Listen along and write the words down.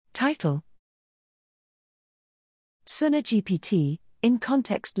Title: SynerGPT,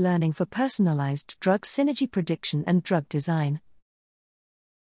 in-context learning for personalized drug synergy prediction and drug design.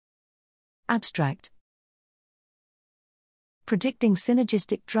 Abstract: Predicting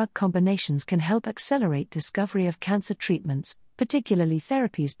synergistic drug combinations can help accelerate discovery of cancer treatments, particularly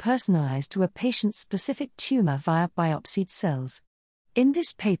therapies personalized to a patient's specific tumor via biopsied cells. In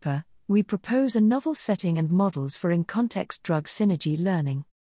this paper, we propose a novel setting and models for in-context drug synergy learning.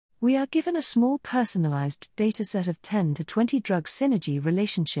 We are given a small personalized dataset of 10 to 20 drug synergy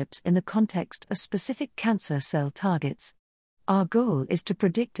relationships in the context of specific cancer cell targets. Our goal is to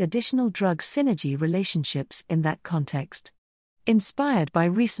predict additional drug synergy relationships in that context. Inspired by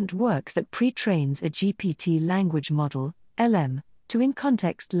recent work that pre-trains a GPT language model, LM, to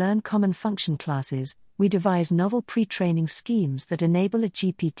in-context learn common function classes, we devise novel pre-training schemes that enable a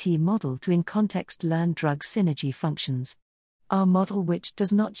GPT model to in-context learn drug synergy functions. Our model, which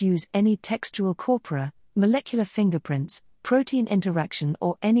does not use any textual corpora, molecular fingerprints, protein interaction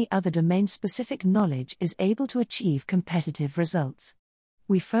or any other domain-specific knowledge, is able to achieve competitive results.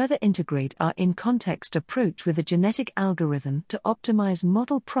 We further integrate our in-context approach with a genetic algorithm to optimize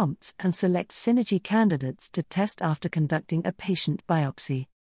model prompts and select synergy candidates to test after conducting a patient biopsy.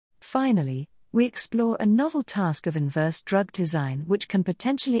 Finally, we explore a novel task of inverse drug design, which can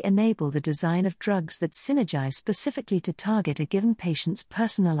potentially enable the design of drugs that synergize specifically to target a given patient's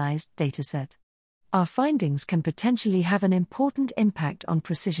personalized dataset. Our findings can potentially have an important impact on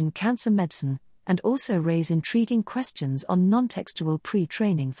precision cancer medicine, and also raise intriguing questions on non-textual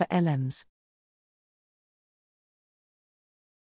pre-training for LMs.